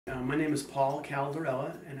My name is Paul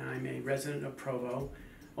Caldarella, and I'm a resident of Provo.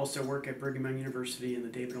 Also work at Brigham Young University in the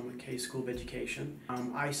David O. McKay School of Education.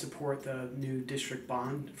 I support the new district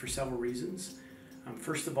bond for several reasons.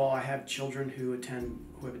 First of all, I have children who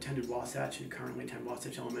have attended Wasatch, who currently attend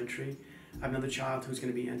Wasatch Elementary. I have another child who's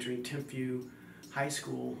going to be entering Timpview High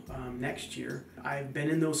School next year. I've been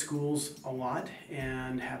in those schools a lot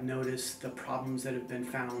and have noticed the problems that have been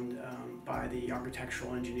found by the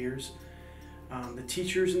architectural engineers. The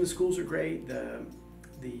teachers in the schools are great, the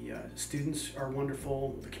students are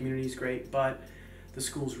wonderful, the community is great, but the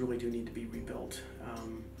schools really do need to be rebuilt.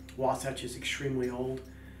 Wasatch is extremely old.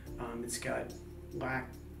 It's got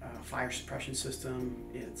fire suppression system.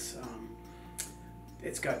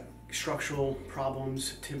 It's got structural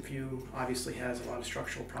problems. Timpview obviously has a lot of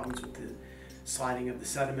structural problems with the sliding of the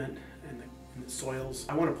sediment and the soils.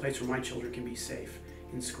 I want a place where my children can be safe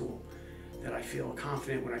in school, that I feel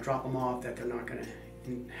confident when I drop them off that they're not going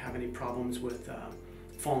to have any problems with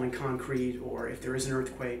falling concrete, or if there is an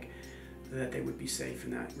earthquake, that they would be safe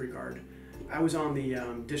in that regard. I was on the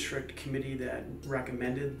district committee that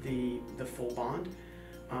recommended the full bond,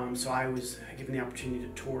 so I was given the opportunity to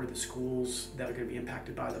tour the schools that are going to be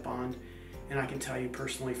impacted by the bond, and I can tell you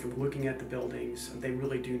personally from looking at the buildings, they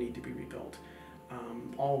really do need to be rebuilt.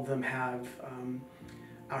 All of them have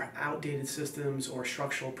are outdated systems or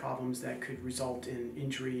structural problems that could result in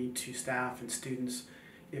injury to staff and students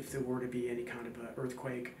if there were to be any kind of an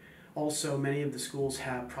earthquake. Also, many of the schools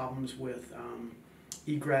have problems with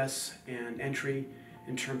egress and entry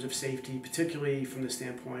in terms of safety, particularly from the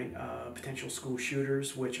standpoint of potential school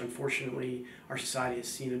shooters, which unfortunately our society has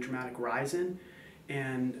seen a dramatic rise in.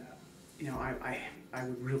 And I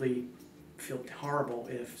would really feel horrible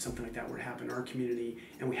if something like that were to happen in our community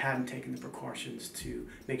and we hadn't taken the precautions to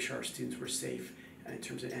make sure our students were safe in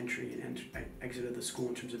terms of entry and exit of the school,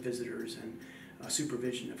 in terms of visitors and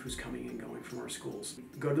supervision of who's coming and going from our schools.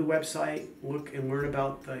 Go to the website, look and learn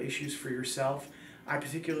about the issues for yourself. I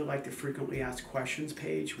particularly like the frequently asked questions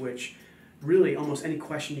page, which really almost any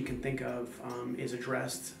question you can think of is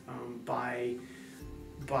addressed by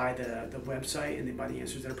the website and by the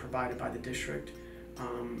answers that are provided by the district.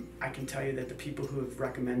 I can tell you that the people who have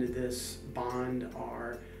recommended this bond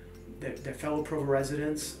are their fellow Provo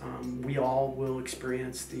residents. We all will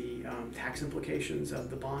experience the tax implications of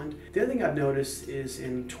the bond. The other thing I've noticed is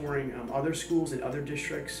in touring other schools and other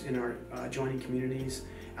districts in our adjoining communities,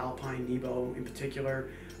 Alpine, Nebo in particular,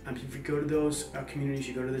 if you go to those communities,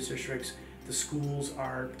 you go to those districts, the schools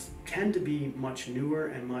tend to be much newer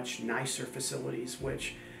and much nicer facilities,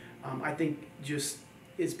 which I think just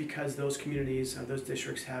is because those communities, those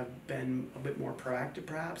districts have been a bit more proactive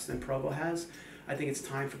perhaps than Provo has. I think it's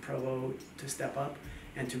time for Provo to step up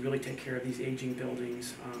and to really take care of these aging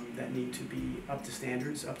buildings that need to be up to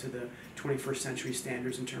standards, up to the 21st century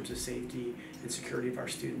standards in terms of safety and security of our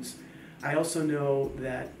students. I also know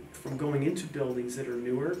that from going into buildings that are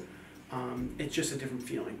newer, it's just a different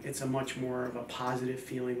feeling. It's a much more of a positive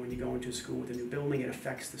feeling when you go into a school with a new building. It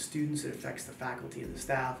affects the students, it affects the faculty and the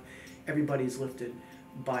staff. Everybody's lifted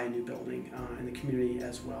by a new building, and the community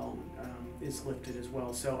as well is lifted as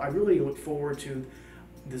well. So I really look forward to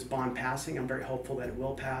this bond passing. I'm very hopeful that it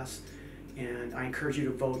will pass, and I encourage you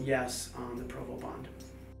to vote yes on the Provo bond.